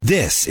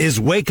This is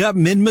Wake Up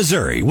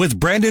Mid-Missouri with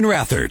Brandon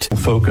Rathert.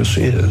 Focus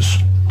is.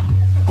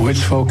 Oh,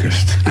 it's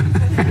focused.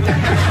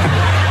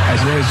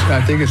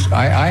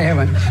 I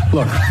haven't,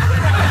 look.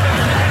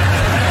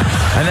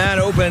 And that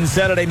opens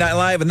Saturday Night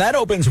Live, and that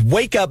opens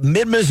Wake Up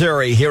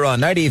Mid-Missouri here on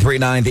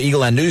 93.9, the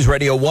Eagle and News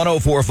Radio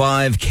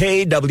 104.5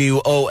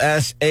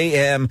 KWOS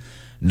AM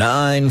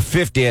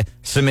 950.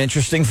 Some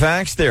interesting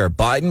facts there.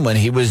 Biden, when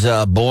he was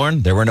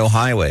born, there were no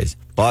highways.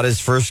 Bought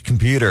his first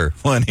computer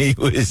when he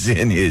was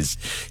in his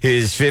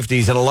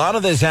 50s. And a lot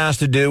of this has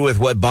to do with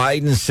what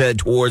Biden said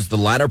towards the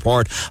latter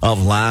part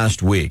of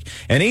last week.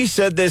 And he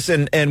said this,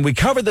 and we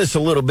covered this a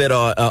little bit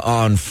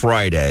on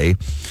Friday.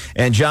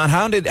 And, John,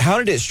 how did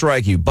it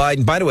strike you?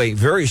 Biden, by the way,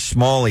 very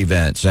small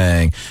event,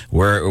 saying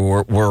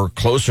we're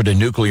closer to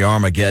nuclear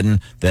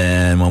Armageddon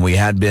than when we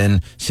had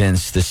been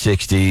since the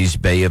 60s,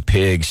 Bay of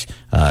Pigs,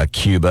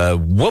 Cuba.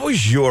 What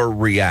was your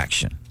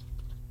reaction?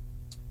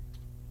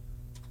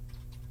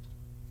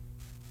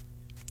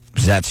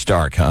 Was that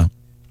stark, huh?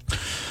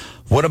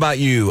 What about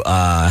you,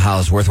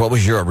 Hollisworth? What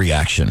was your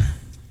reaction?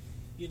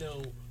 You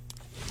know,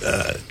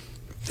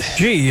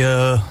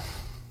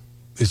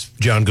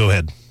 John, go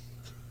ahead.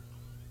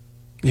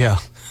 Yeah.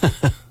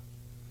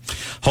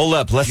 Hold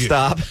up. Let's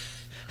stop.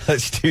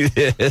 Let's do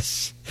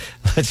this.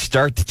 Let's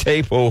start the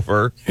tape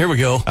over. Here we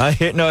go.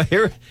 Here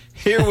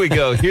we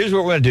go. Here's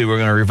what we're going to do. We're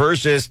going to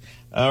reverse this.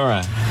 All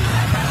right.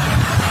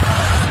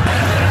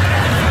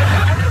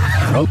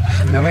 Oh,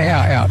 now,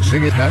 ja,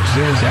 säg det.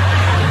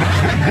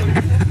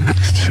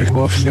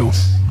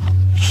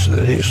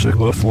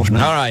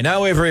 All right,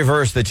 now we've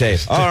reversed the tape.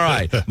 All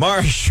right,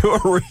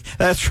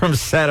 that's from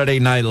Saturday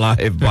Night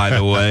Live, by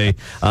the way.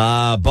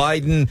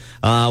 Biden,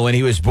 when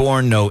he was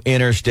born, no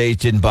interstate,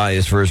 didn't buy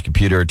his first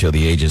computer until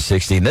the age of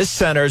 16. This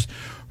centers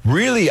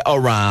really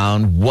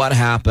around what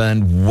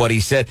happened, what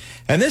he said.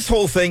 And this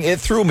whole thing, it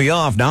threw me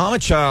off. Now, I'm a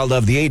child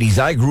of the 80s.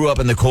 I grew up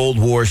in the Cold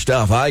War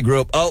stuff. I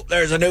grew up,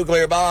 there's a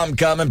nuclear bomb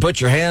coming. Put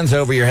your hands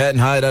over your head and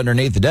hide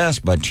underneath the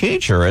desk. But,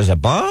 teacher, is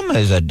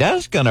a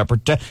desk going to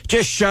protect?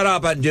 Just shut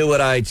up and do what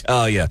I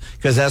tell you.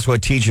 Because that's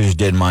what teachers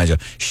did in my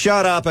job.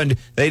 Shut up, and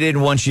they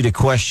didn't want you to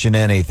question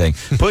anything.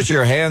 Put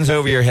your hands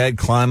over your head,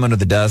 climb under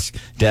the desk.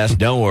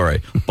 Don't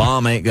worry.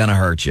 Bomb ain't going to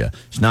hurt you.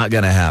 It's not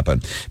going to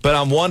happen. But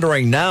I'm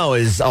wondering now,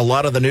 is a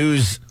lot of the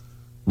news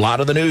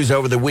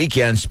over the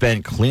weekend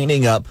spent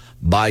cleaning up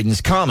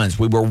Biden's comments.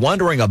 We were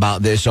wondering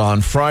about this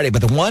on Friday,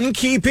 but the one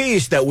key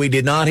piece that we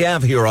did not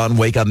have here on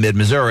Wake Up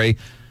Mid-Missouri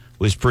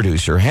was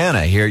producer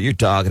Hannah. Here you're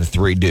talking to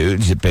three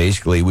dudes that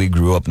basically we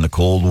grew up in the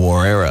Cold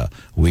War era.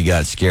 We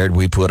got scared.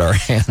 We put our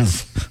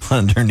hands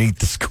underneath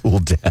the school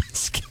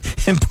desk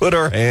and put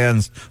our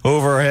hands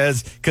over our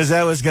heads because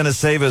that was going to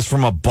save us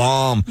from a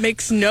bomb.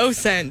 Makes no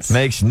sense.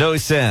 Makes no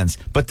sense.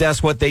 But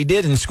that's what they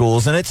did in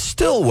schools, and it's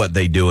still what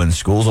they do in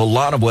schools. A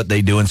lot of what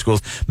they do in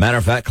schools. Matter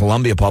of fact,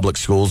 Columbia Public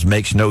Schools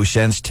makes no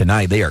sense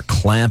tonight. They are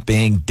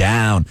clamping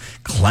down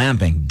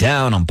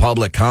on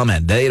public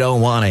comment. They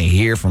don't want to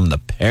hear from the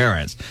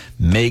parents.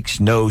 Makes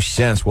no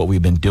sense what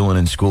we've been doing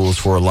in schools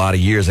for a lot of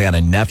years. I got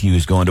a nephew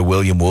who's going to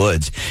William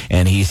Woods,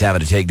 and he's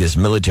having to take this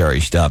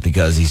military stuff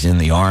because he's in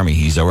the Army.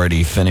 He's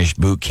already finished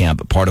boot camp,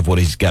 but part of what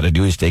he's got to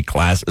do is take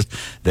classes.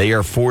 They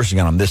are forcing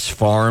on him. This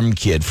farm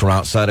kid from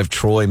outside of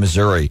Troy,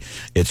 Missouri,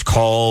 it's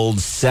called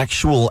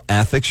sexual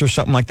ethics or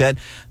something like that,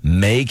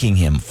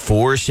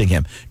 forcing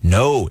him.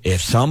 No,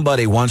 if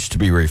somebody wants to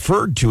be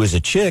referred to as a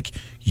chick,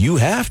 you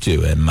have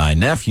to. And my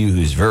nephew,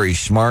 who's very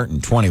smart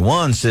and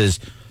 21, says,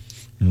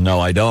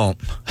 no, I don't.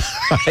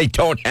 I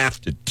don't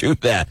have to do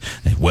that.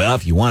 Well,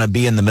 if you want to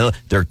be in the middle,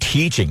 they're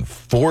teaching,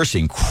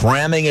 forcing,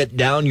 cramming it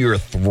down your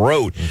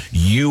throat.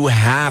 You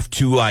have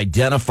to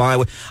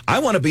identify I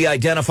want to be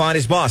identified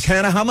as boss.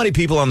 Hannah, how many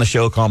people on the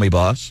show call me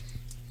boss?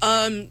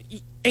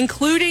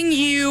 Including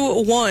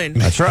you, one.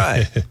 That's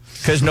right.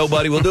 Because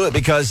nobody will do it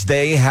because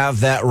they have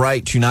that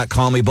right to not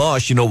call me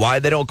boss. You know why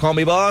they don't call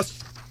me boss?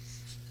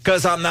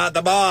 Because I'm not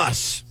the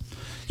boss.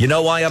 You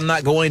know why I'm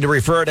not going to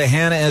refer to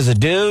Hannah as a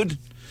dude?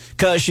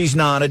 Because she's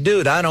not a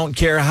dude. I don't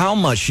care how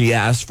much she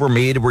asks for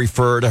me to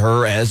refer to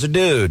her as a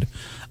dude.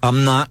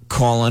 I'm not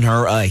calling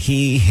her a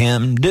he,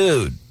 him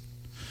dude.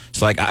 It's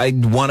like I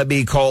want to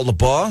be called a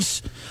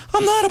boss.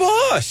 I'm not a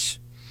boss.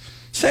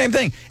 Same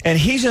thing. And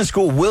he's in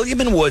school.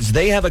 William and Woods,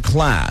 they have a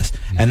class.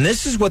 And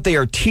this is what they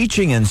are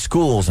teaching in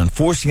schools and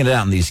forcing it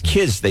out. And these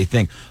kids, they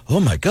think, oh,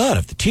 my God,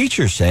 if the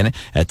teacher's saying it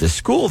at the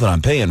school that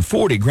I'm paying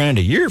 $40,000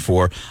 a year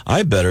for,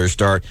 I better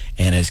start.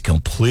 And it's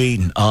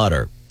complete and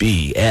utter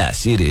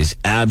BS. It is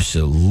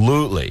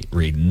absolutely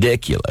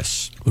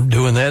ridiculous. They're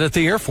doing that at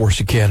the Air Force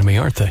Academy,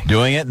 aren't they?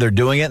 They're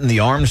doing it in the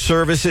armed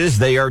services.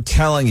 They are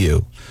telling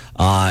you,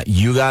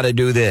 you got to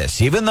do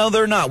this. Even though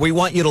they're not, we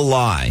want you to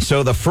lie.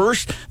 So the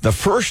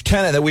first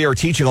tenet that we are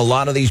teaching a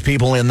lot of these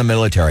people in the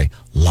military,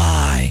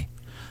 lie.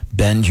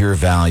 Bend your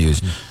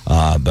values.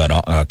 But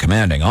a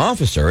commanding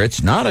officer,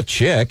 it's not a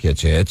chick,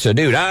 it's a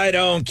dude. I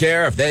don't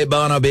care if they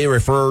want to be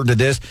referred to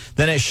this,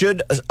 then it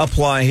should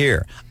apply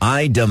here.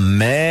 I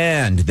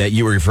demand that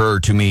you refer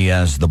to me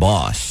as the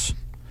boss.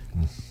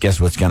 guess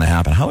what's going to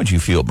happen? How would you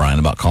feel, Brian,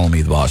 about calling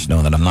me the boss,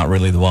 knowing that I'm not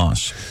really the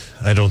boss?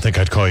 I don't think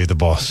I'd call you the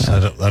boss. I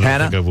don't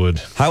Hannah, think I would.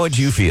 How would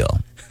you feel?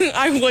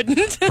 I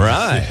wouldn't.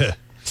 Right.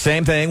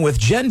 Same thing with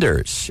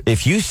genders.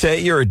 If you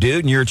say you're a dude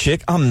and you're a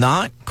chick, I'm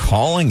not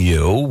calling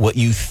you what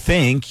you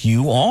think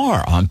you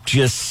are. I'm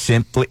just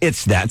simply,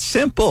 it's that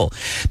simple.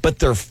 But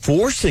they're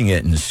forcing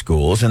it in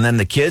schools, and then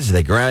the kids,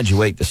 they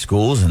graduate the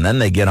schools, and then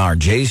they get our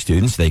J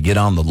students, they get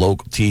on the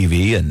local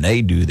TV, and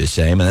they do the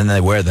same, and then they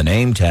wear the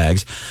name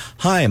tags.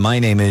 Hi, my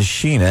name is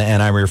Sheena,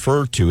 and I'm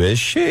referred to as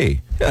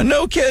she. Yeah,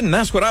 no kidding.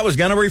 That's what I was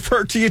going to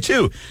refer to you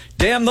to.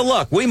 Damn the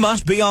luck. We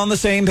must be on the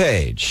same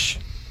page.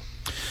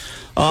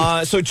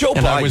 So Joe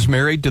And Biden, I was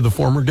married to the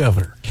former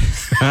governor.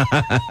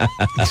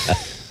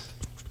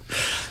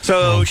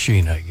 so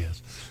Sheen, I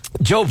guess.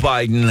 Joe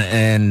Biden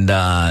and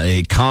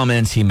the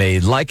comments he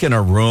made, like in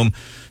a room.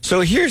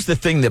 So here's the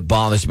thing that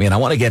bothers me, and I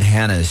want to get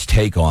Hannah's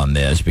take on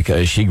this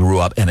because she grew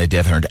up in a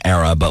different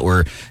era, but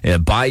where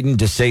Biden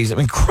to say some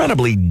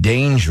incredibly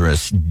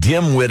dangerous,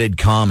 dim-witted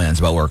comments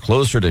about we're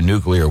closer to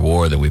nuclear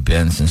war than we've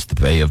been since the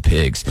Bay of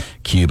Pigs,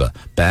 Cuba,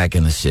 back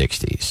in the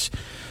 60s.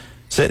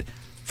 Said,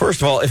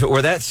 first of all, if it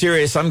were that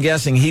serious, I'm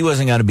guessing he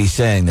wasn't going to be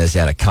saying this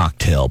at a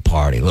cocktail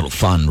party, a little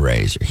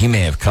fundraiser. He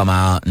may have come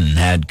out and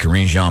had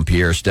Karine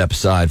Jean-Pierre step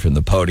aside from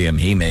the podium.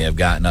 He may have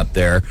gotten up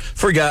there,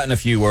 forgotten a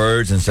few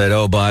words, and said,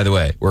 oh, by the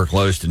way, we're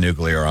close to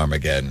nuclear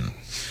Armageddon.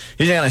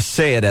 He's not going to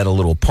say it at a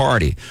little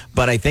party,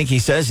 but I think he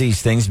says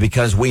these things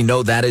because we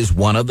know that is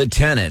one of the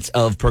tenets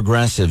of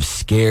progressives.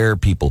 Scare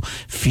people,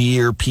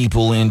 fear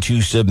people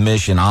into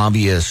submission.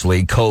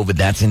 Obviously, COVID,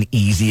 that's an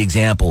easy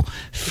example.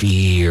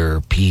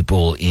 Fear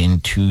people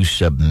into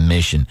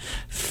submission.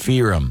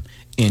 Fear them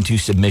into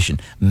submission.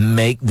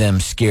 Make them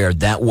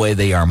scared. That way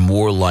they are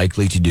more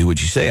likely to do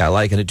what you say. I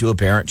liken it to a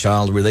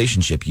parent-child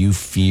relationship. You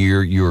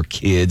fear your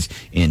kids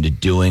into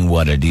doing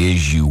what it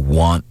is you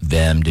want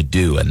them to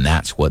do, and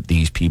that's what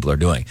these people are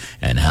doing.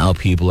 And how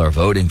people are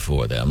voting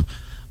for them,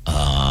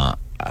 I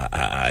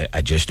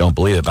just don't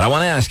believe it. But I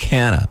want to ask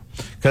Hannah,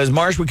 because,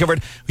 Marsh, we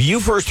covered, you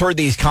first heard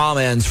these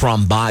comments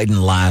from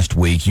Biden last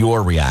week.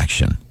 Your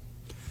reaction?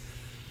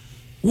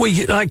 Well,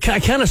 I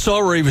kind of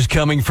saw where he was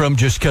coming from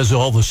just because of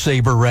all the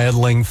saber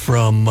rattling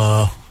from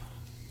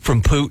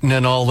Putin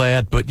and all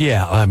that. But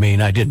yeah, I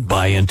mean, I didn't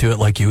buy into it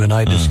like you and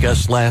I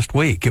discussed last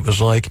week. It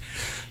was like,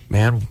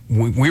 man,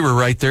 we were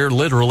right there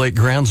literally at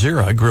ground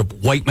zero. I grew up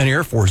Whiteman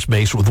Air Force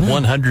Base with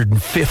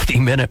 150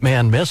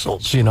 Minuteman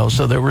missiles,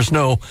 so there was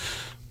no,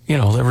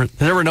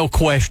 there were no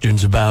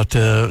questions about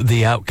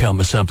the outcome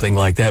of something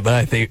like that. But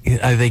I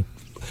think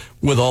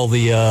with all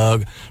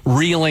the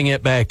reeling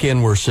it back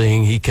in we're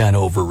seeing, he kind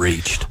of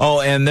overreached. Oh,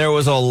 and there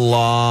was a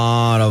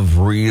lot of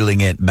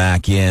reeling it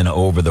back in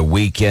over the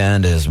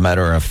weekend. As a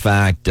matter of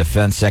fact,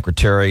 Defense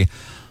Secretary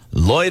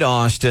Lloyd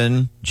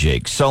Austin,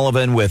 Jake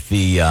Sullivan with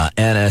the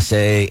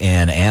NSA,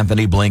 and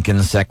Anthony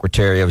Blinken,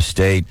 Secretary of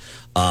State,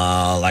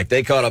 like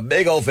they caught a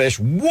big old fish.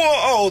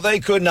 Whoa, they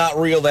could not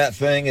reel that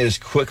thing as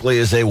quickly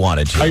as they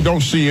wanted to. I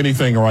don't see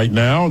anything right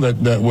now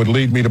that would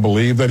lead me to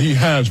believe that he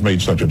has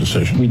made such a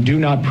decision. We do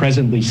not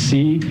presently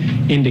see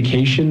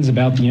indications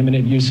about the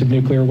imminent use of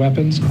nuclear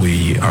weapons.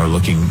 We are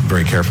looking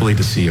very carefully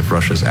to see if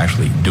Russia is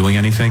actually doing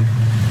anything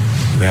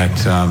that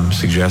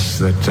suggests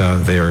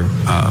that they are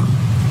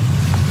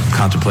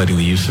contemplating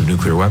the use of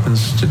nuclear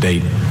weapons. To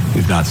date,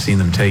 we've not seen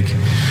them take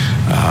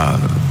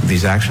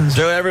these actions.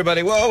 So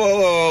everybody,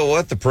 whoa,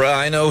 what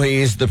I know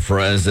he's the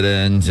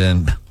president,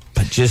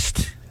 but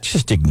just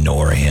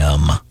ignore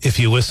him. If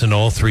you listen to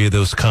all three of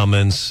those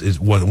comments,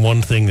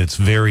 one thing that's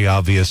very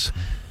obvious: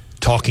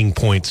 talking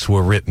points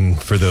were written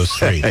for those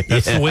three.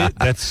 That's the way.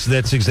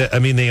 That's exact. I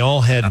mean, they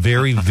all had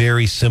very,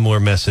 very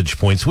similar message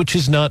points, which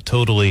is not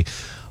totally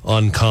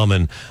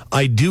uncommon.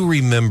 I do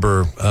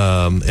remember,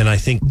 and I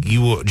think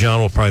you,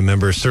 John, will probably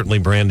remember. Certainly,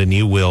 Brandon,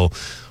 you will.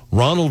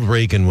 Ronald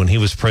Reagan, when he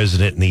was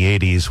president in the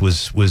 80s,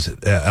 was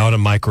out a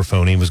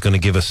microphone. He was going to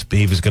give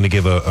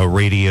a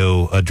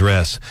radio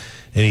address,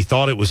 and he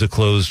thought it was a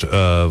closed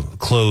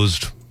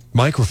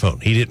microphone.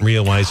 He didn't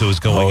realize it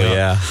was going up.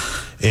 Yeah.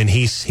 And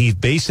he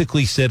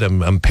basically said,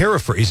 I'm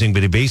paraphrasing,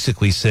 but he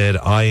basically said,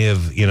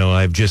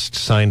 I've just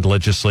signed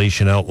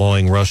legislation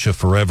outlawing Russia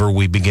forever.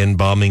 We begin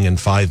bombing in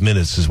 5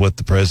 minutes, is what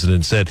the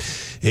president said.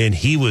 And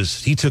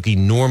he took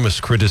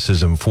enormous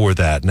criticism for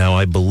that. Now,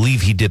 I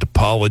believe he did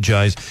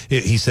apologize.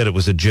 He said it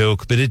was a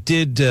joke, but it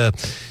did,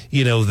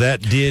 that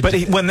did.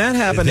 But when that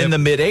happened in the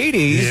mid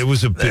 '80s, it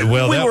was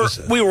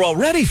we were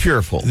already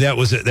fearful. That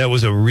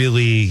was a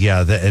really,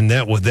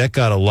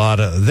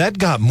 that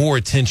got more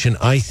attention,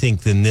 I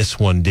think, than this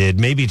one did.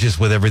 Maybe just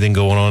with everything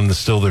going on,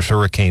 there's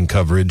hurricane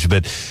coverage,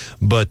 but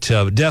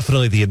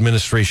definitely the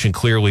administration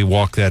clearly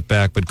walked that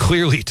back. But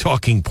clearly,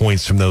 talking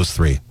points from those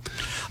three.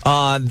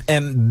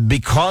 And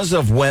because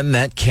of when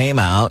that came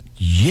out,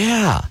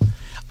 yeah,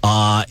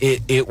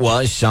 it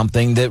was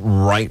something that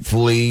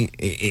rightfully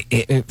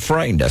it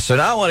frightened us. So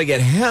now I want to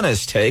get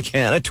Hannah's take.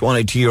 Hannah,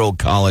 22-year-old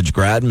college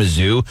grad,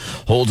 Mizzou,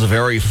 holds a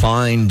very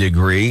fine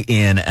degree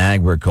in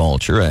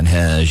agriculture and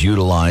has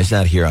utilized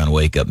that here on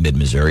Wake Up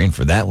Mid-Missouri, and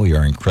for that we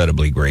are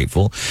incredibly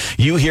grateful.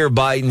 You hear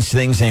Biden's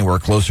thing saying we're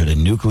closer to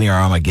nuclear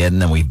Armageddon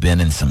than we've been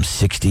in some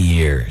 60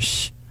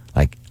 years.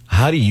 Like,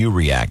 how do you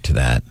react to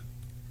that?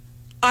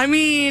 I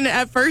mean,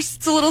 at first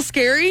it's a little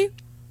scary,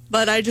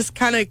 but I just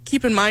kind of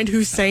keep in mind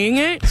who's saying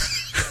it.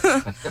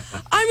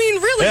 I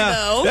mean, really,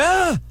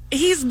 though,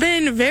 he's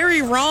been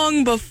very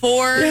wrong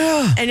before,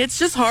 and it's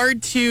just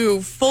hard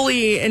to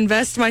fully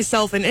invest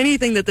myself in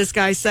anything that this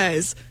guy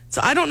says.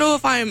 So I don't know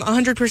if I'm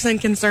 100%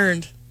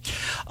 concerned.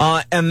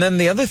 And then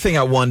the other thing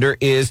I wonder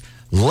is,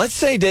 let's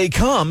say day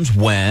comes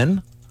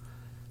when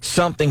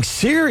something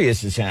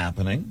serious is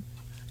happening,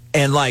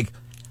 and, like,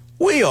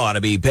 we ought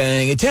to be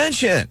paying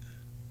attention.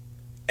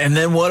 And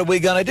then what are we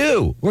going to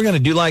do? We're going to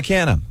do like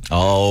Hannah.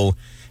 Oh,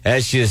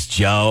 that's just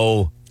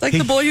Joe. Like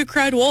the boy who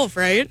cried wolf,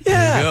 right?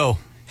 Yeah. There you go.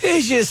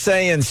 He's just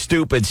saying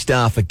stupid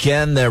stuff.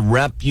 Again, their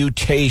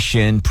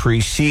reputation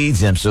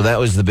precedes him. So that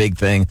was the big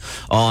thing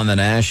on the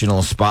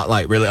national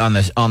spotlight, really on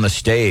the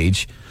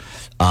stage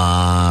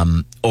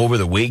over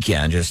the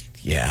weekend.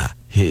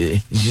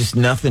 He's just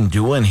nothing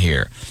doing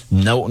here.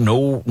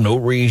 No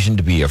reason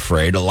to be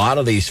afraid. A lot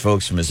of these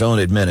folks from his own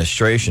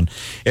administration,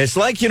 it's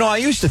like, I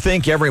used to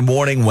think every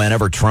morning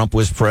whenever Trump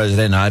was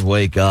president, I'd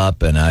wake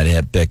up and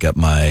I'd pick up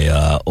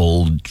my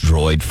old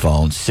Droid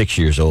phone, 6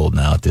 years old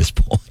now at this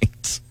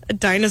point. A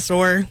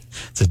dinosaur.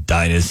 It's a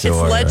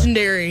dinosaur. It's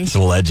legendary. It's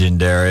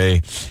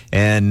legendary.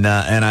 And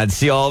I'd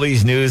see all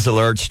these news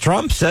alerts.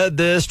 Trump said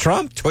this.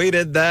 Trump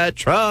tweeted that.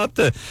 Trump.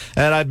 And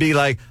I'd be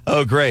like,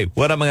 oh, great.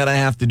 What am I going to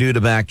have to do to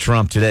back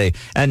Trump today?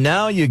 And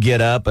now you get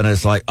up and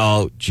it's like,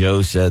 oh,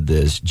 Joe said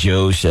this.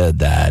 Joe said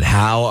that.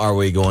 How are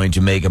we going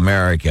to make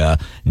America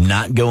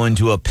not go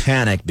into a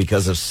panic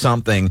because of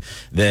something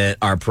that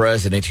our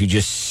president, who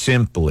just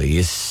simply,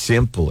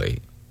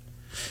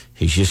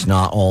 he's just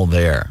not all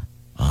there.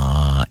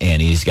 And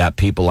he's got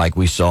people like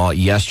we saw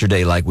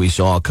yesterday, like we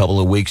saw a couple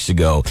of weeks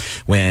ago,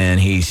 when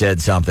he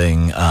said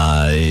something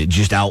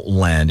just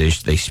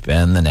outlandish. They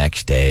spend the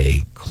next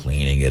day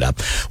cleaning it up.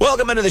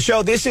 Welcome into the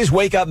show. This is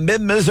Wake Up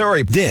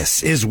Mid-Missouri.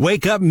 This is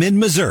Wake Up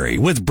Mid-Missouri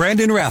with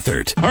Brandon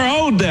Rathert.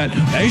 Are owed that.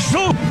 Hey,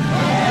 so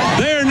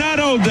they're not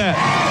owed that.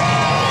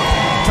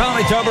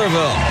 Tommy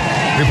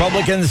Tuberville,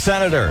 Republican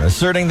senator,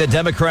 asserting that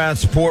Democrats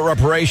support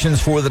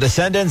reparations for the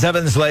descendants of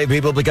enslaved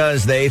people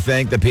because they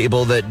think the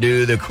people that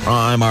do the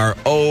crime are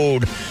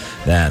owed.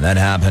 That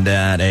happened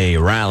at a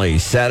rally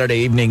Saturday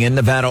evening in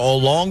Nevada,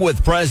 along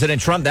with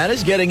President Trump. That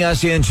is getting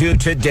us into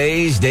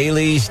today's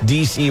Daily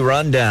D.C.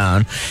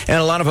 Rundown. And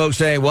a lot of folks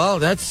say, well,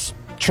 that's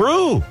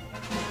true.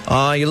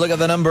 You look at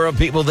the number of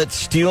people that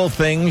steal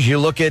things. You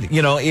look at,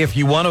 if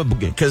you want to,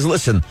 because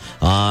listen,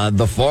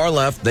 the far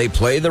left, they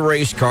play the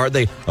race card.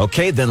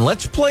 Then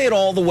let's play it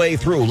all the way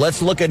through.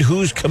 Let's look at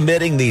who's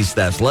committing these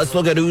thefts. Let's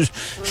look at who's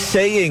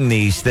saying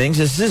these things.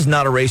 This is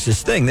not a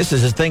racist thing. This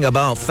is a thing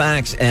about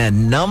facts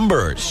and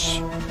numbers.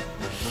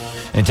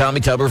 And Tommy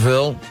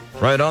Tuberville,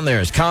 right on there.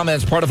 His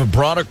comments, part of a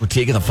broader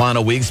critique in the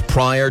final weeks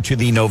prior to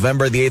the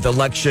November the 8th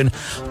election.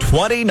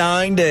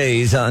 29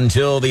 days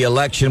until the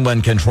election,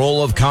 when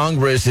control of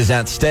Congress is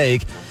at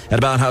stake, and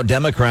about how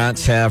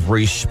Democrats have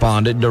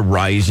responded to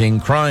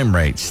rising crime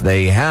rates.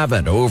 They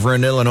haven't. Over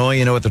in Illinois,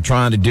 you know what they're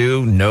trying to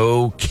do?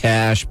 No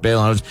cash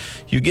bailouts.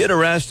 You get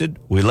arrested,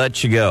 we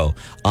let you go.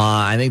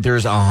 I think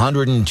there's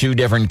 102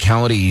 different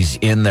counties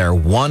in there.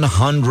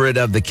 100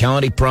 of the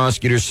county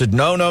prosecutors said,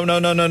 no.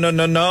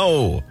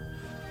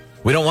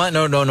 We don't want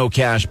no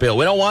cash bail.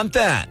 We don't want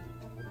that.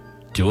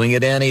 Doing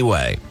it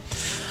anyway.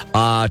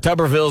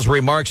 Tuberville's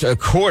remarks,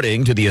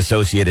 according to the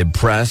Associated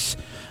Press,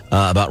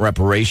 about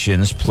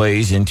reparations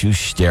plays into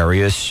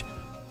stereotypes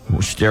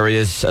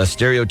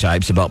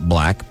about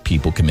black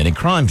people committing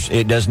crimes.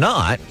 It does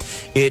not.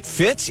 It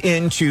fits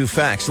into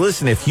facts.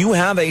 Listen, if you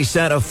have a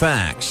set of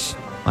facts,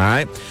 all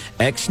right,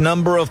 X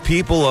number of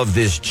people of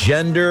this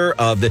gender,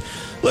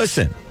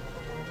 listen,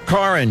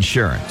 car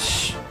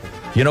insurance.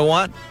 You know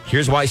what?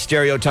 Here's why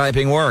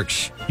stereotyping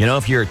works.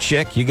 If you're a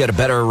chick, you get a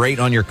better rate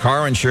on your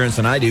car insurance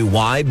than I do.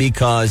 Why?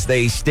 Because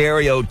they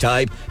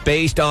stereotype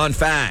based on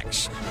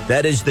facts.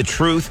 That is the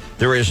truth.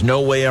 There is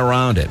no way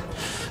around it.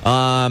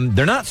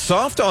 They're not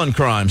soft on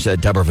crime, said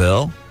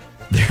Tuberville.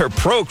 They're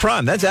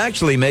pro-crime. That's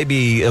actually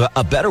maybe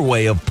a better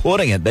way of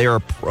putting it. They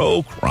are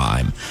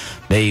pro-crime.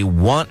 They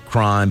want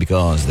crime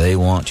because they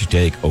want to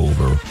take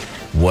over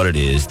what it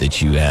is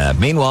that you have.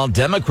 Meanwhile,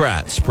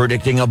 Democrats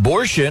predicting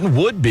abortion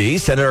would be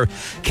Senator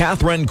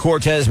Catherine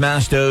Cortez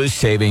Masto's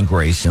saving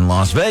grace in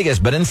Las Vegas.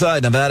 But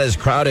inside Nevada's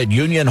crowded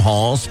union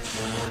halls,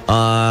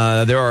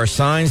 there are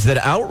signs that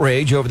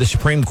outrage over the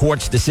Supreme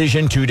Court's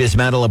decision to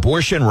dismantle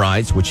abortion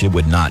rights, which it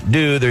would not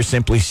do. They're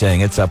simply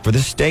saying it's up for the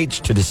states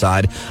to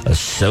decide.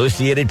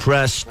 Associated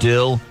Press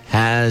still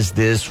has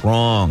this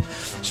wrong.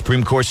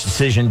 Supreme Court's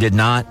decision did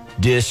not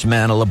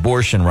dismantle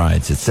abortion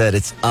rights. It said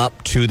it's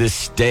up to the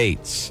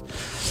states.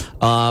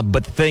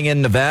 But the thing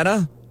in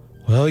Nevada,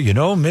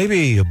 well,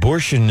 maybe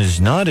abortion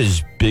is not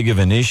as big of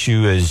an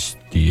issue as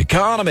the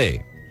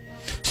economy.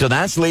 So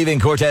that's leaving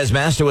Cortez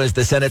Masto as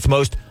the Senate's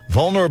most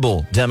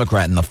vulnerable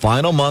Democrat in the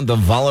final month of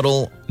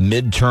volatile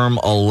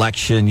midterm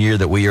election year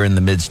that we are in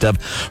the midst of.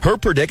 Her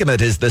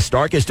predicament is the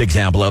starkest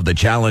example of the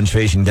challenge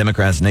facing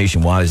Democrats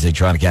nationwide as they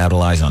try to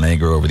capitalize on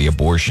anger over the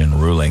abortion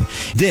ruling.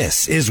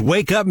 This is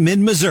Wake Up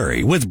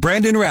Mid-Missouri with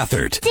Brandon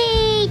Rathert.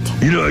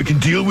 I can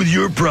deal with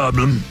your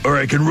problem, or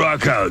I can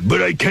rock out,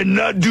 but I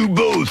cannot do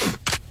both.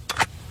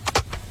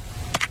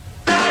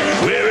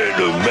 We're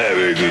an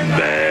American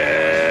man.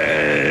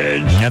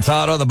 That's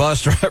Otto, the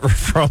bus driver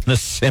from The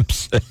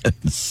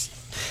Simpsons.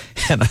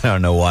 And I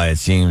don't know why it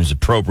seems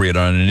appropriate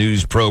on a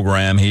news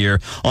program here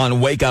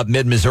on Wake Up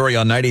Mid-Missouri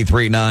on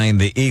 93.9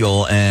 The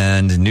Eagle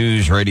and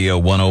News Radio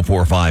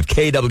 104.5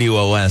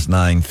 KWOS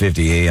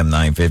 950 AM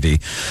 950.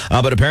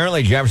 But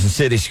apparently Jefferson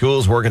City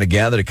schools working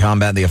together to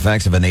combat the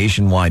effects of a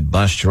nationwide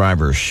bus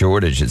driver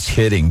shortage that's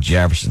hitting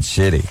Jefferson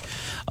City.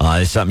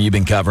 Is something you've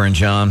been covering,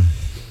 John?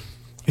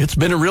 It's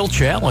been a real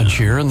challenge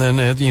here, and then,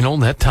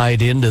 that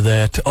tied into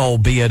that,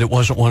 albeit it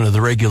wasn't one of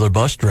the regular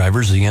bus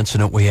drivers, the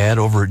incident we had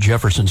over at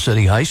Jefferson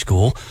City High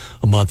School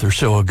a month or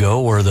so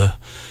ago where the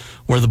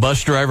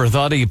bus driver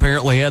thought he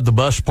apparently had the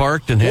bus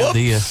parked and had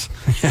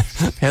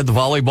had the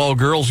volleyball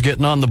girls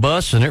getting on the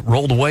bus, and it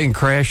rolled away and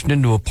crashed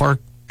into a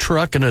parked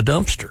truck and a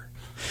dumpster.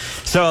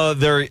 So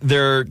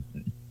they're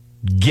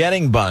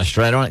getting bus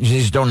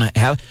drivers.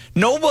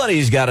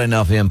 Nobody's got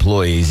enough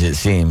employees, it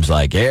seems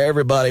like.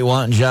 Everybody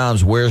wanting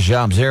jobs. Where's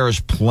jobs?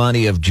 There's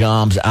plenty of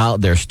jobs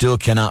out there. Still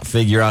cannot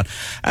figure out.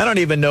 I don't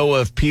even know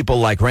if people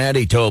like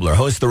Randy Tobler,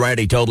 host the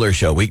Randy Tobler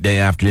Show, weekday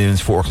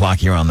afternoons, 4 o'clock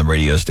here on the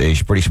radio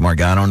station. Pretty smart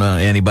guy. I don't know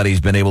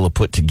anybody's been able to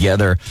put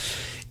together.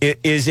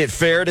 Is it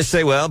fair to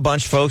say, well, a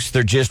bunch of folks,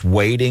 they're just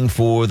waiting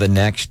for the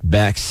next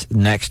best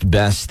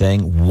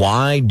thing?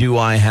 Why do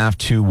I have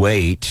to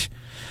wait?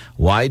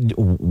 Why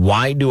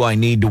do I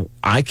need to?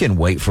 I can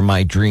wait for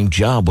my dream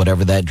job,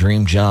 whatever that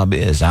dream job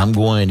is. I'm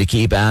going to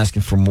keep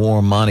asking for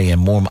more money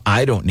and more.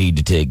 I don't need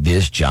to take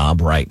this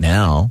job right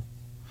now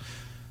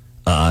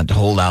to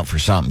hold out for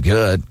something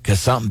good,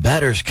 because something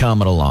better's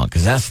coming along,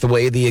 because that's the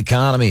way the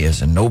economy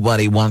is, and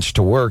nobody wants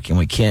to work, and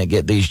we can't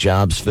get these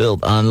jobs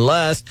filled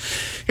unless.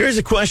 Here's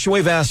a question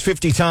we've asked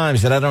 50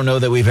 times that I don't know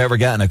that we've ever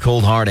gotten a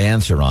cold hard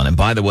answer on. And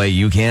by the way,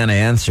 you can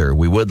answer.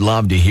 We would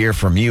love to hear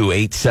from you.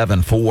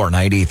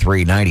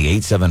 874-9390,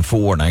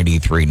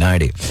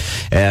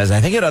 874-9390. As I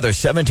think another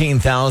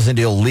 17,000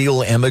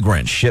 illegal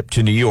immigrants shipped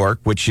to New York,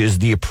 which is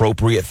the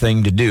appropriate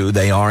thing to do.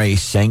 They are a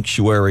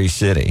sanctuary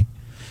city.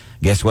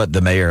 Guess what the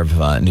mayor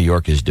of New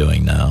York is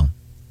doing now?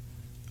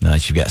 Now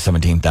that you've got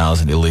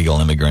 17,000 illegal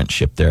immigrants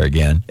shipped there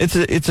again. It's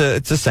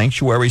a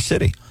sanctuary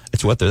city.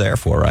 It's what they're there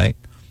for, right?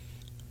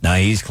 Now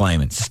he's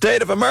claiming it's a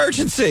state of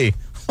emergency.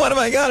 What am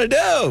I going to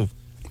do?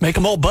 Make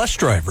them all bus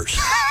drivers.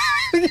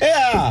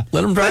 Yeah.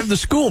 Let them drive the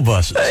school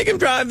buses. They can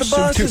drive the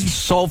buses.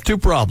 Solve two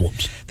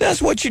problems.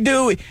 That's what you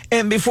do.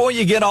 And before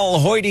you get all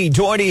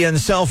hoity-toity and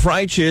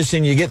self-righteous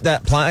and you get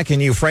that plaque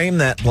and you frame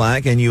that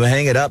plaque and you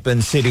hang it up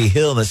in City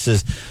Hall that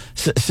says,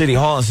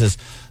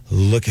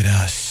 look at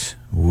us.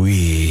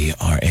 We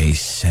are a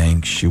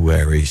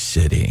sanctuary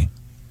city.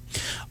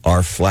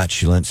 Our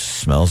flatulence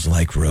smells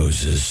like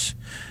roses.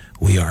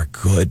 We are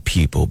good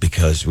people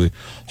because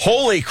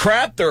holy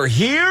crap, they're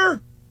here?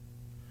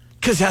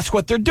 Because that's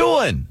what they're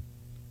doing.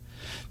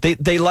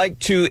 They like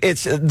to,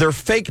 they're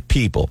fake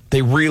people.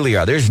 They really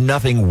are. There's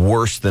nothing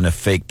worse than a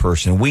fake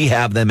person. We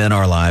have them in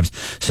our lives.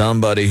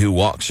 Somebody who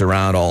walks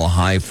around all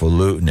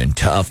highfalutin and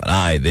tough, and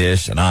I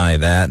this, and I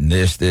that, and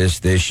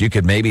this. You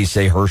could maybe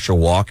say Herschel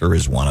Walker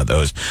is one of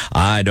those.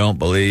 I don't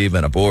believe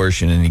in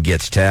abortion, and he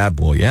gets tabbed.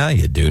 Well, yeah,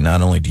 you do.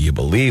 Not only do you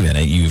believe in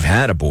it, you've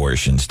had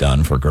abortions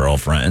done for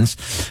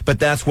girlfriends. But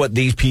that's what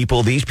these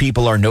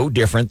people are no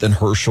different than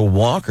Herschel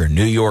Walker.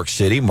 New York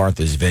City,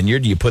 Martha's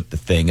Vineyard, you put the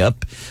thing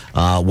up,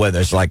 whether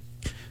it's like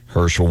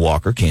Herschel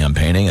Walker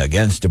campaigning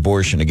against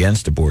abortion.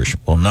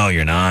 Well, no,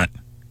 you're not.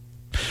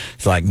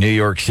 It's like New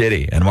York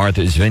City and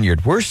Martha's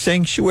Vineyard. We're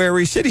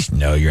sanctuary cities.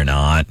 No, you're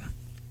not.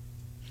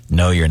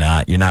 No, you're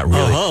not. You're not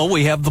really.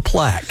 We have the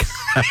plaque.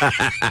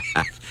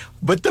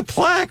 But the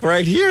plaque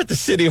right here at the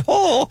City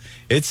Hall,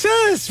 it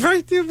says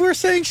right there, we're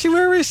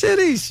sanctuary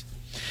cities.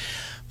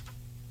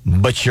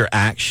 But your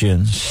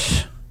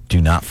actions do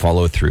not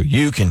follow through.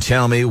 You can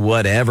tell me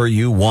whatever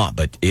you want,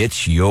 but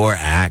it's your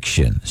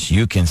actions.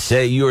 You can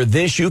say you're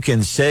this, you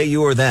can say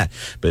you're that,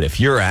 but if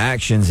your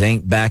actions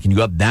ain't backing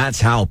you up, that's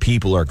how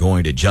people are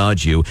going to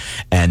judge you.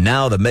 And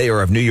now the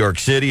mayor of New York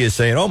City is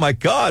saying, oh my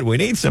God, we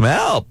need some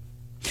help.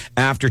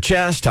 After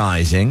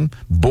chastising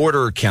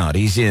border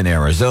counties in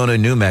Arizona,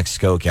 New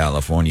Mexico,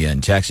 California,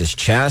 and Texas,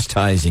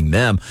 chastising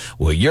them,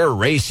 well, you're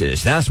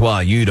racist. That's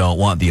why you don't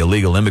want the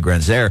illegal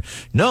immigrants there.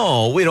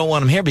 No, we don't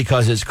want them here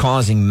because it's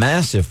causing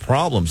massive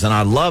problems. And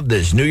I love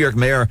this. New York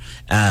mayor,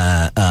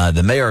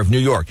 the mayor of New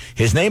York,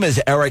 his name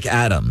is Eric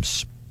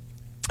Adams.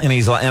 And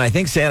I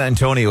think San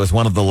Antonio is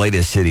one of the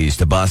latest cities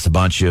to bus a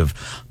bunch of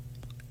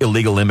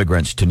illegal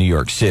immigrants to New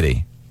York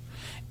City.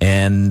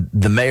 And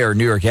the mayor of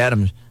New York,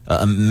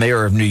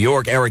 mayor of New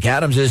York, Eric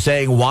Adams, is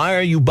saying, why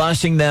are you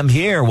busing them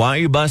here? Why are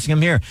you busing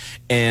them here?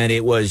 And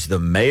it was the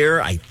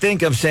mayor, I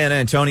think, of San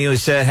Antonio who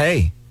said,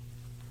 hey,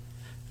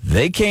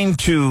 they came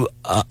to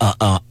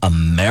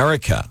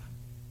America.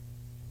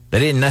 They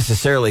didn't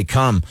necessarily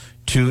come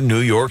to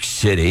New York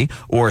City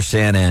or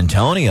San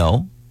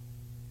Antonio.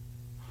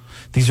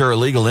 These are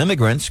illegal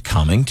immigrants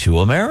coming to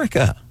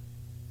America.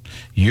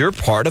 You're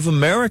part of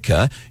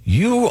America.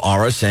 You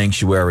are a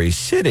sanctuary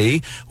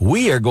city.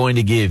 We are going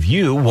to give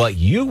you what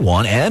you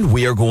want, and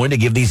we are going to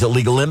give these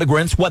illegal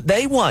immigrants what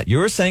they want.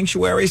 You're a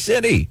sanctuary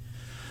city.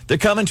 They're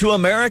coming to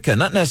America,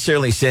 not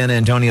necessarily San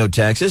Antonio,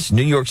 Texas,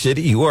 New York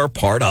City. You are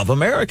part of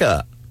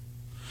America.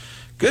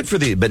 Good for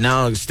but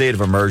now a state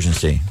of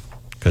emergency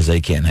because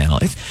they can't handle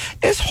it.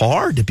 It's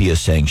hard to be a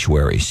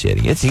sanctuary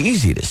city. It's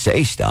easy to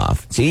say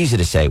stuff. It's easy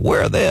to say,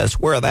 we're this,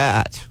 we're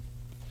that.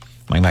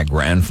 Like my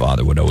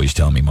grandfather would always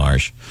tell me,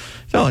 Marsh,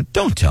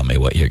 don't tell me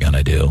what you're going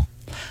to do.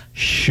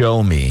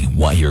 Show me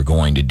what you're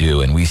going to do.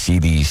 And we see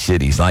these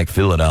cities like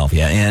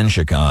Philadelphia and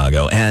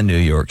Chicago and New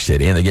York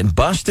City, and they're getting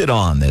busted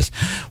on this.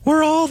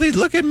 We're all these,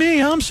 look at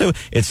me,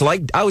 it's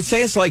like, I would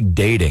say it's like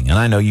dating. And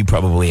I know you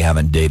probably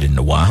haven't dated in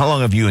a while. How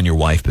long have you and your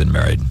wife been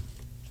married?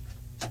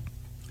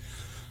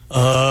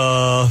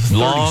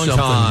 Long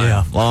time.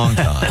 Yeah. Long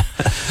time.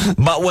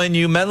 But when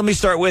you met, let me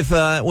start with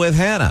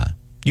Hannah.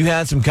 You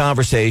had some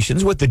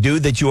conversations with the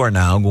dude that you are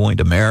now going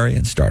to marry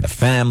and start a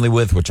family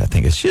with, which I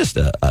think is just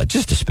a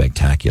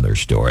spectacular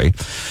story.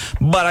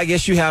 But I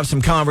guess you have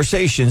some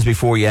conversations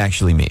before you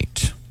actually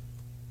meet.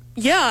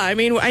 Yeah, I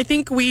mean, I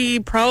think we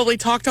probably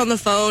talked on the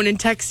phone and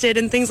texted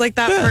and things like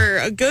that for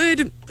a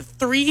good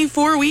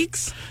 3-4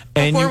 weeks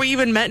before we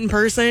even met in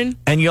person.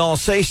 And you all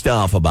say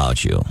stuff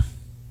about you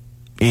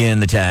in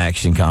the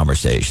text and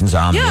conversations.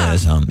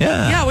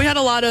 Yeah, we had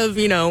a lot of,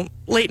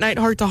 late night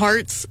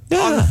heart-to-hearts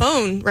on the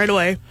phone right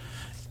away.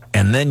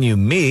 And then you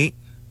meet,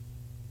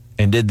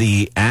 and did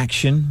the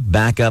action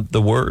back up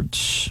the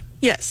words?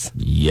 Yes.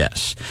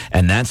 Yes.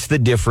 And that's the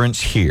difference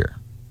here.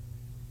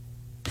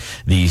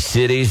 These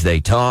cities,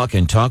 they talk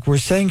and talk. We're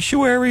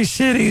sanctuary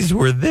cities.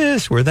 We're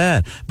this, we're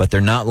that. But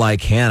they're not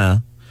like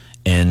Hannah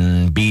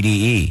and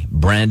BDE.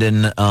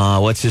 Brandon,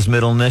 what's his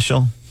middle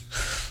initial?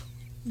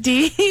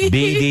 D?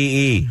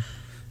 BDE.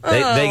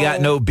 They got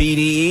no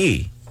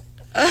BDE.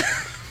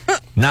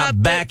 Not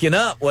backing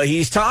up what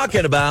he's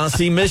talking about.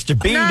 See, Mr.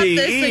 BDE. Not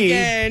this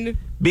again.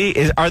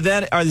 Is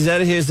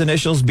that his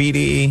initials,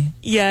 BDE?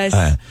 Yes.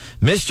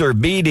 Mr.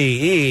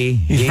 BDE.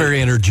 He's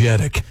very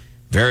energetic.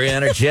 Very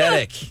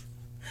energetic.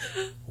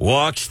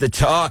 Walks the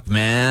talk,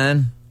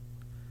 man.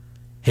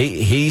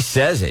 He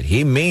says it.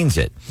 He means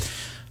it.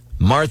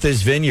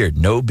 Martha's Vineyard,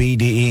 no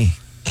BDE.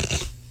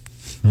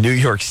 New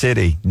York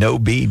City, no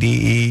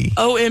BDE.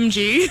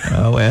 OMG.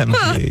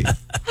 OMG.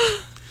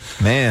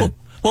 Man.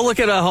 Well,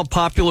 look at how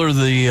popular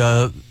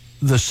the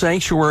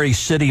sanctuary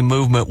city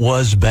movement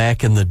was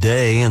back in the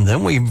day, and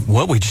then we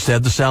just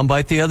had the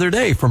soundbite the other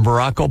day from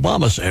Barack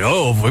Obama saying,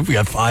 we've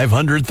got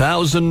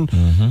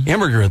 500,000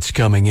 immigrants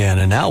coming in,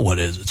 and now what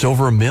is it? It's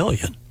over 1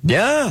 million.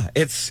 Yeah,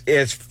 it's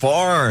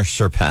far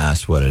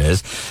surpassed what it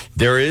is.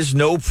 There is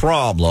no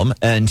problem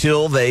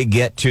until they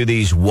get to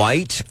these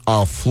white,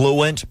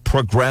 affluent,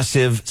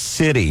 progressive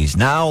cities.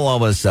 Now, all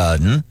of a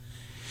sudden,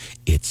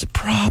 it's a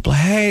problem.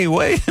 Hey,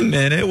 wait a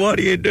minute. What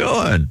are you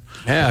doing?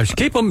 Yeah, just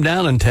keep them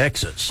down in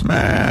Texas.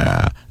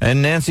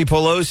 And Nancy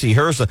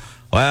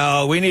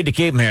Pelosi, we need to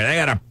keep them here. They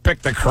got to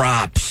pick the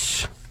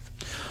crops.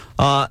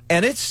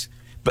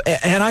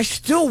 And I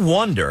still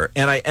wonder,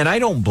 and I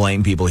don't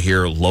blame people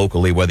here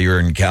locally, whether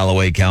you're in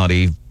Callaway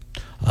County,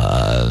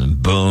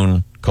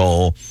 Boone,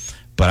 Cole,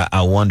 but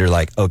I wonder,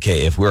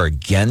 okay, if we're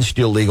against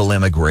illegal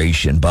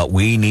immigration, but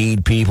we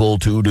need people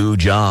to do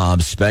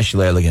jobs,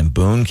 especially like in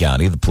Boone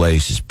County, the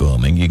place is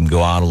booming. You can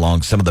go out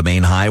along some of the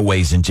main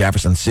highways in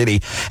Jefferson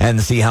City and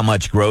see how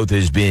much growth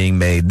is being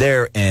made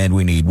there, and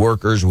we need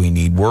workers.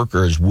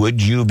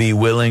 Would you be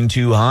willing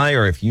to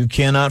hire if you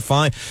cannot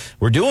find?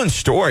 We're doing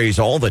stories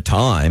all the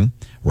time.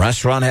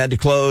 Restaurant had to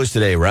close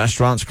today.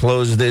 Restaurants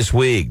closed this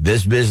week.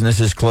 This business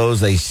is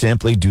closed. They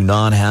simply do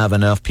not have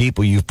enough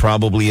people. You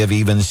probably have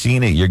even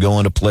seen it. You're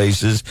going to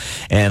places,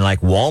 and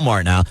like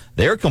Walmart now,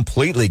 they're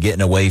completely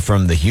getting away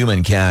from the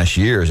human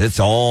cashiers. It's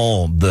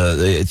all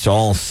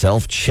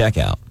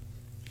self-checkout.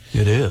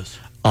 It is.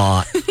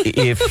 And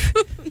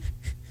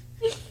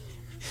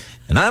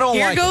I don't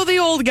Here go the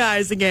old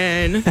guys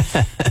again.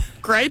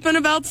 Griping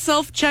about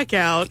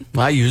self-checkout.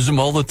 I use them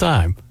all the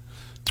time.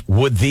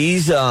 Would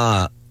these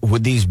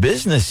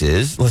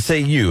businesses, let's say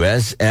you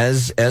as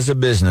a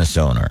business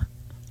owner,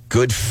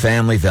 good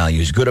family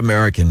values, good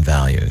American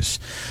values,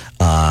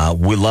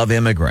 we love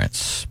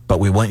immigrants, but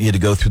we want you to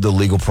go through the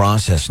legal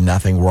process.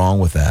 Nothing wrong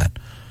with that.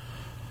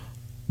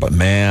 But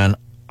man,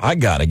 I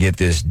got to get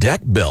this deck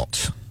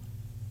built.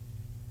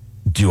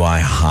 Do I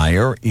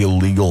hire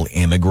illegal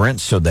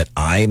immigrants so that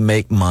I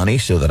make money,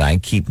 so that I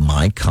keep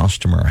my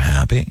customer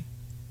happy?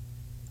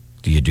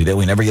 do you do that?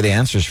 We never get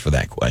answers for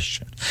that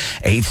question.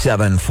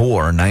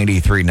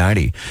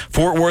 874-9390.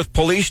 Fort Worth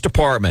Police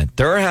Department.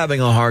 They're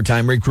having a hard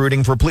time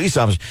recruiting for police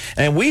officers.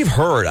 And we've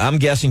heard, I'm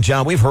guessing,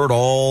 John, we've heard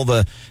all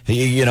the,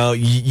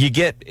 you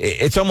get,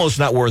 it's almost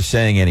not worth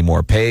saying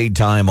anymore. Paid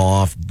time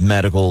off,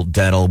 medical,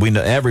 dental. We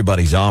know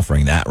everybody's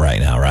offering that right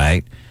now,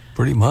 right?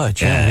 Pretty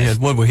much. Yeah.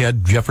 We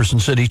had Jefferson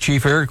City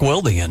Chief Eric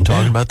Weldy in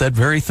talking about that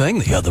very thing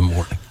the other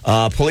morning.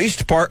 Police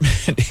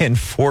Department in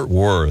Fort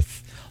Worth.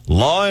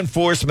 Law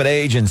enforcement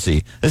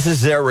agency. This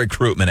is their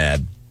recruitment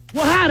ad.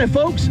 Well, howdy,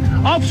 folks.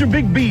 Officer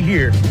Big B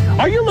here.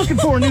 Are you looking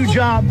for a new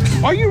job?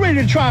 Are you ready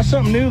to try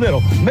something new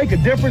that'll make a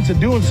difference in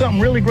doing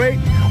something really great?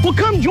 Well,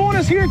 come join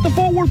us here at the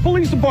Fort Worth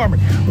Police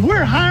Department.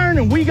 We're hiring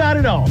and we got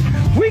it all.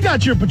 We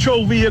got your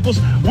patrol vehicles.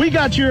 We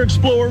got your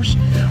Explorers.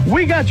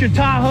 We got your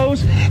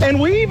Tahoes. And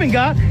we even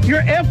got your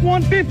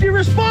F-150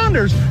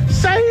 responders.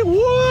 Say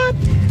what?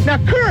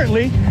 Now,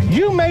 currently,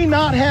 you may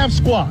not have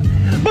squad,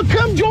 but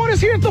come join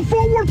us here at the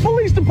Fort Worth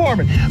Police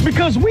Department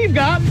because we've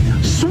got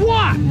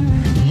SWAT.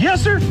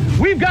 Yes, sir.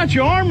 We've got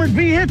your armored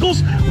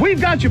vehicles.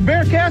 We've got your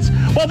Bearcats.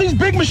 While these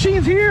big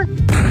machines here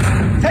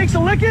takes a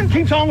licking,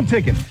 keeps on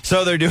ticking.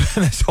 So they're doing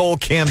this whole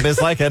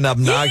campus like an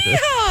obnoxious...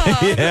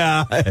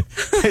 Yeah.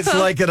 It's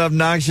like an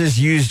obnoxious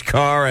used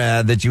car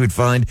ad that you would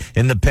find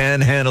in the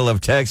panhandle of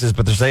Texas,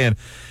 but they're saying,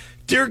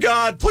 dear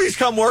God, please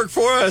come work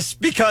for us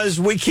because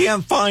we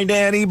can't find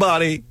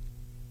anybody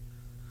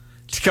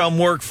to come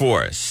work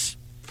for us.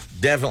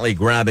 Definitely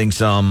grabbing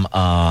some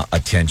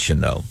attention,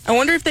 though. I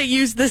wonder if they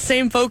used the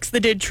same folks that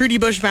did Trudy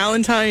Bush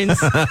Valentine's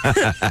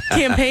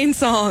campaign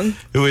song.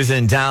 Who is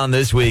in town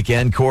this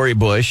weekend? Cori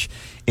Bush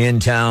in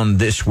town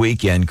this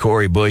weekend.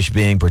 Cori Bush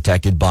being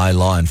protected by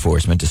law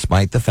enforcement,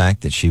 despite the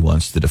fact that she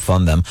wants to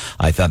defund them.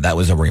 I thought that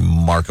was a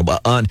remarkable,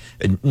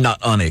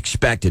 not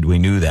unexpected. We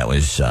knew that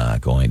was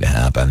going to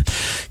happen.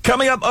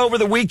 Coming up over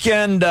the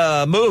weekend,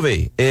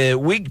 movie,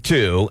 week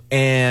 2,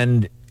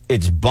 and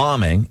it's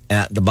bombing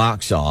at the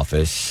box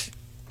office.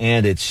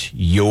 And it's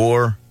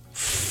your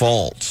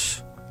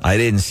fault. I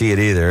didn't see it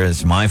either.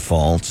 It's my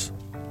fault.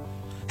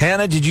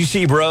 Hannah, did you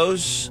see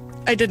Bros?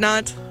 I did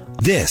not.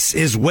 This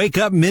is Wake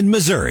Up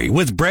Mid-Missouri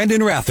with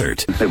Brandon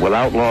Rathert. It will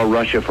outlaw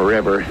Russia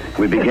forever.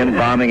 We begin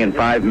bombing in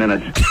 5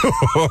 minutes.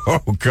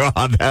 Oh,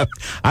 God.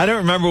 I don't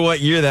remember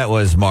what year that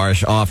was,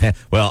 Marsh, offhand.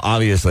 Well,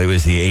 obviously it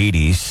was the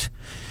 80s.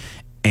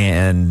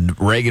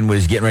 And Reagan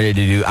was getting ready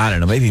to do, I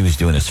don't know, maybe he was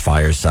doing his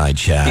fireside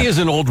chat. He is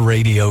an old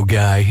radio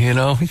guy,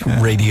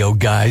 radio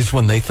guys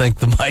when they think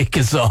the mic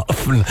is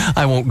off. And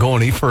I won't go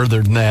any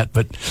further than that,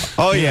 but...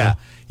 Oh, yeah.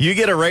 You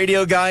get a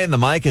radio guy and the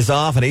mic is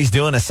off and he's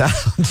doing a sound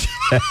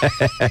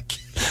check.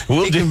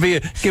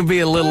 It can be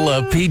a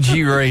little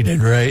PG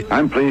rated, right?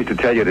 I'm pleased to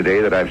tell you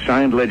today that I've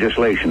signed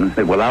legislation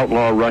that will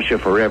outlaw Russia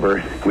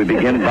forever. We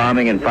begin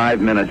bombing in 5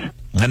 minutes.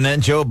 And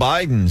then Joe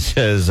Biden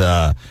says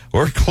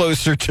we're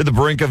closer to the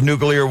brink of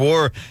nuclear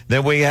war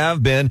than we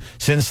have been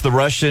since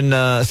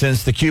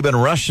the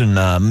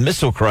Cuban-Russian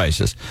missile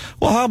crisis.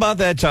 Well, how about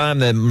that time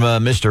that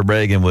Mr.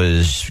 Reagan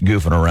was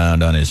goofing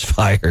around on his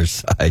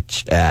fireside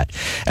chat?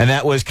 And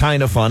that was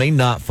kind of funny,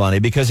 not funny,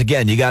 because,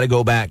 again, you got to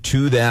go back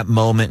to that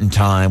moment in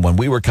time when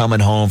we were coming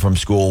home from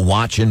school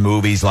watching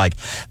movies like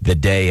The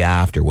Day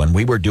After, when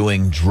we were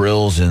doing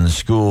drills in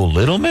school.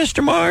 Little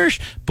Mr. Marsh,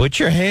 put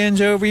your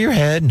hands over your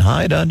head and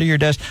hide under your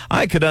desk.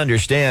 I could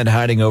understand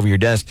hiding over your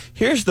desk.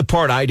 Here's the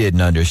part I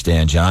didn't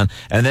understand, John.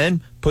 And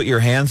then put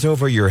your hands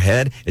over your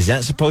head. Is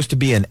that supposed to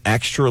be an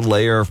extra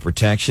layer of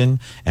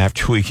protection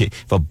after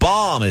if a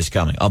bomb is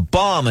coming,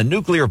 a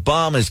nuclear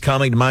bomb is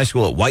coming to my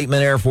school at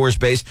Whiteman Air Force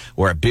Base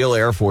or at Beale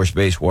Air Force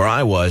Base where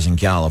I was in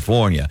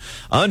California?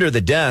 Under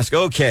the desk,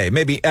 okay,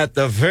 maybe at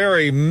the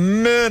very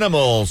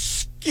minimal,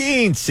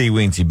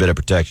 skeensy-weensy bit of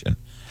protection.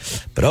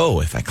 But,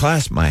 if I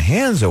clasp my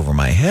hands over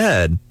my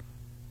head,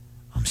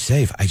 I'm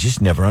safe. I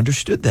just never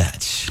understood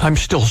that. I'm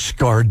still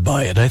scarred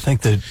by it. I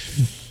think the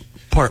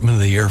Department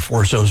of the Air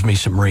Force owes me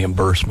some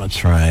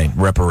reimbursements. Right.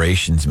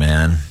 Reparations,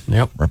 man.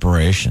 Yep.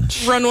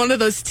 Reparations. Run one of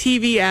those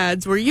TV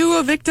ads. Were you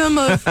a victim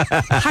of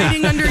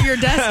hiding under your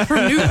desk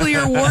from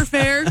nuclear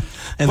warfare?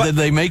 And then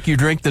they make you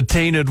drink the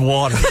tainted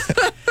water.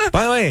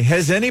 By the way,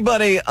 has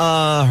anybody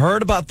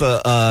heard about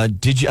the, I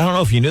don't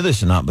know if you knew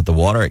this or not, but the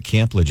water at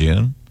Camp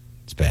Lejeune?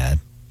 It's bad.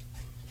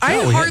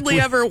 I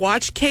hardly ever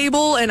watch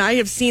cable, and I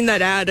have seen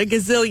that ad a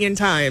gazillion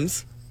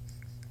times.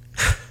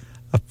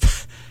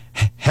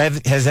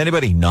 Has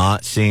anybody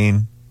not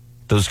seen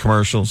those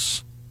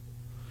commercials?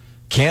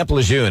 Camp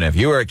Lejeune. If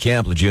you were at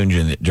Camp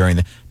Lejeune during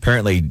the,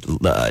 apparently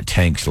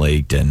tanks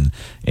leaked and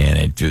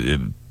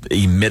it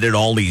emitted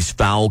all these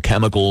foul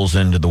chemicals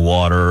into the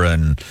water,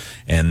 and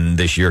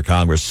this year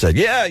Congress said,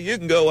 yeah, you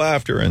can go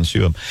after and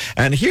sue them.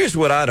 And here's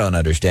what I don't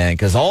understand,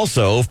 because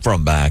also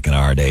from back in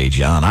our day,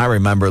 John, I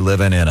remember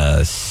living in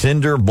a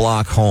cinder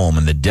block home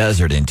in the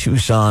desert in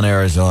Tucson,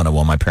 Arizona,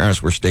 while my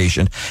parents were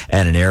stationed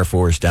at an Air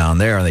Force down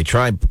there, and they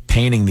tried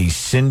painting these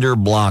cinder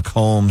block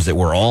homes that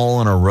were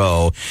all in a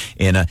row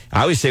I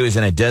always say it was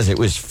in a desert. It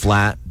was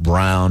flat,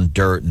 brown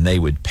dirt, and they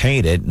would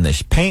paint it, and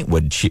this paint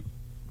would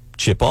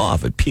chip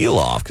off, it'd peel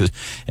off.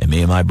 And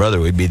me and my brother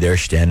would be there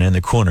standing in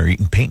the corner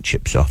eating paint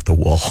chips off the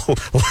wall.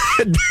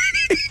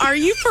 Are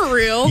you for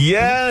real?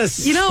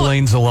 Yes. You know,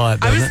 explains a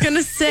lot. I was going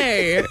to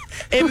say,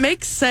 it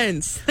makes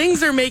sense.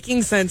 Things are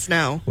making sense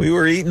now. We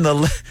were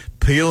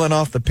peeling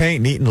off the paint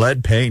and eating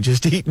lead paint,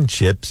 just eating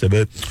chips of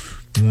it.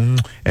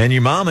 And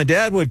your mom and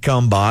dad would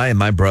come by, and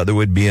my brother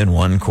would be in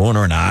one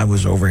corner, and I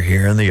was over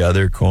here in the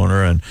other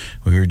corner, and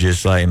we were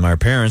just like, and my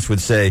parents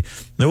would say,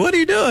 "What are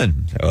you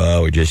doing?"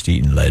 "Oh, we're just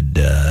eating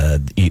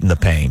eating the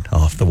paint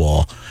off the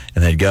wall."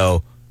 And they'd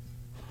go,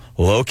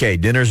 "Well, okay,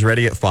 dinner's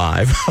ready at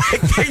 5.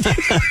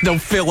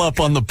 Don't fill up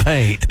on the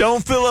paint.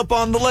 Don't fill up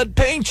on the lead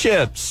paint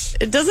chips.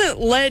 It doesn't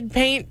lead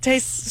paint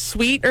taste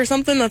sweet or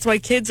something? That's why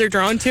kids are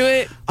drawn to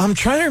it? I'm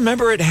trying to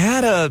remember. It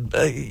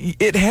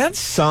had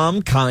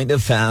some kind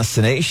of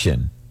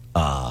fascination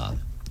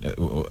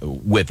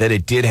with it.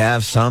 It did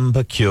have some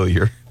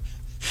peculiar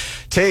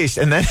taste.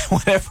 And then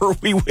whenever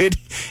we would,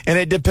 and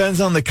it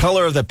depends on the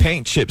color of the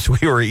paint chips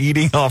we were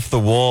eating off the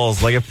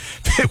walls. Like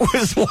if it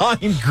was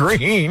lime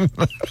green,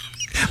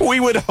 we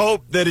would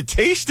hope that it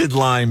tasted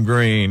lime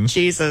green.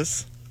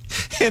 Jesus.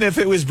 And if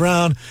it was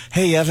brown,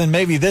 hey, Evan,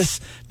 maybe this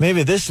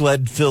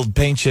lead-filled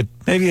paint chip,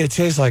 maybe it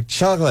tastes like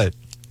chocolate.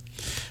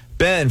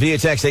 Ben, via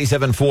text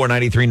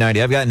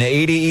 874-9390. I've gotten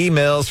 80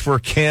 emails for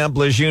Camp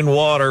Lejeune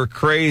water.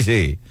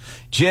 Crazy.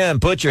 Jim,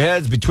 put your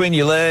heads between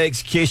your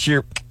legs, kiss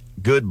your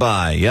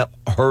goodbye. Yep,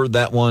 heard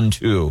that one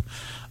too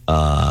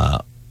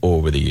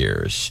over the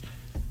years.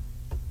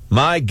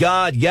 My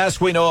God,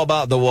 yes, we know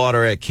about the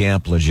water at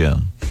Camp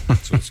Lejeune.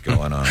 That's what's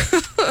going on.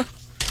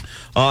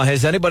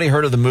 Has anybody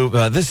heard of the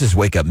movie? This is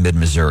Wake Up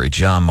Mid-Missouri.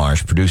 John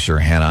Marsh, producer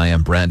Hannah. I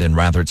am Brandon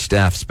Rathert.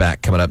 Staff's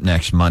back coming up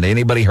next Monday.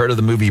 Anybody heard of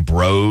the movie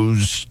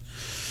Bros?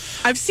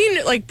 I've seen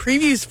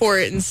previews for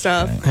it and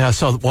stuff. Yeah,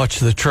 I watched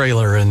the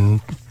trailer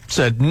and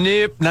said,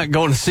 nope, not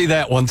going to see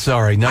that one.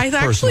 Sorry, not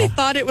personal. I actually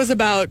thought it was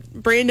about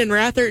Brandon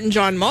Rathert and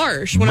John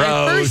Marsh when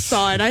I first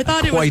saw it. I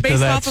thought it was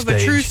based off of a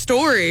true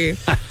story.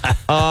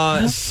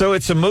 So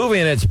it's a movie,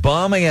 and it's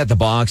bombing at the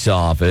box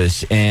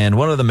office. And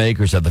one of the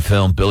makers of the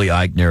film, Billy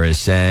Eichner, is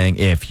saying,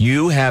 if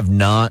you have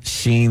not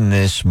seen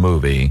this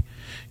movie,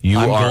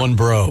 I'm going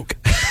broke.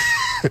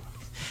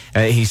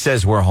 He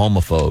says we're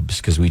homophobes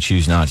because we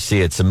choose not to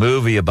see it. It's a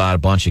movie about a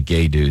bunch of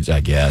gay dudes, I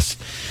guess.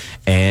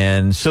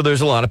 And so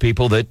there's a lot of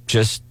people that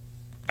just,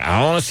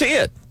 I don't want to see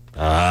it.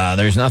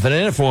 There's nothing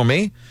in it for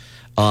me.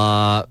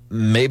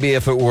 Maybe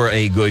if it were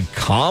a good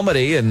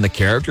comedy and the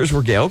characters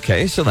were gay,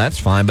 okay, so that's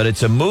fine. But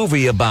it's a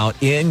movie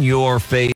about in-your-face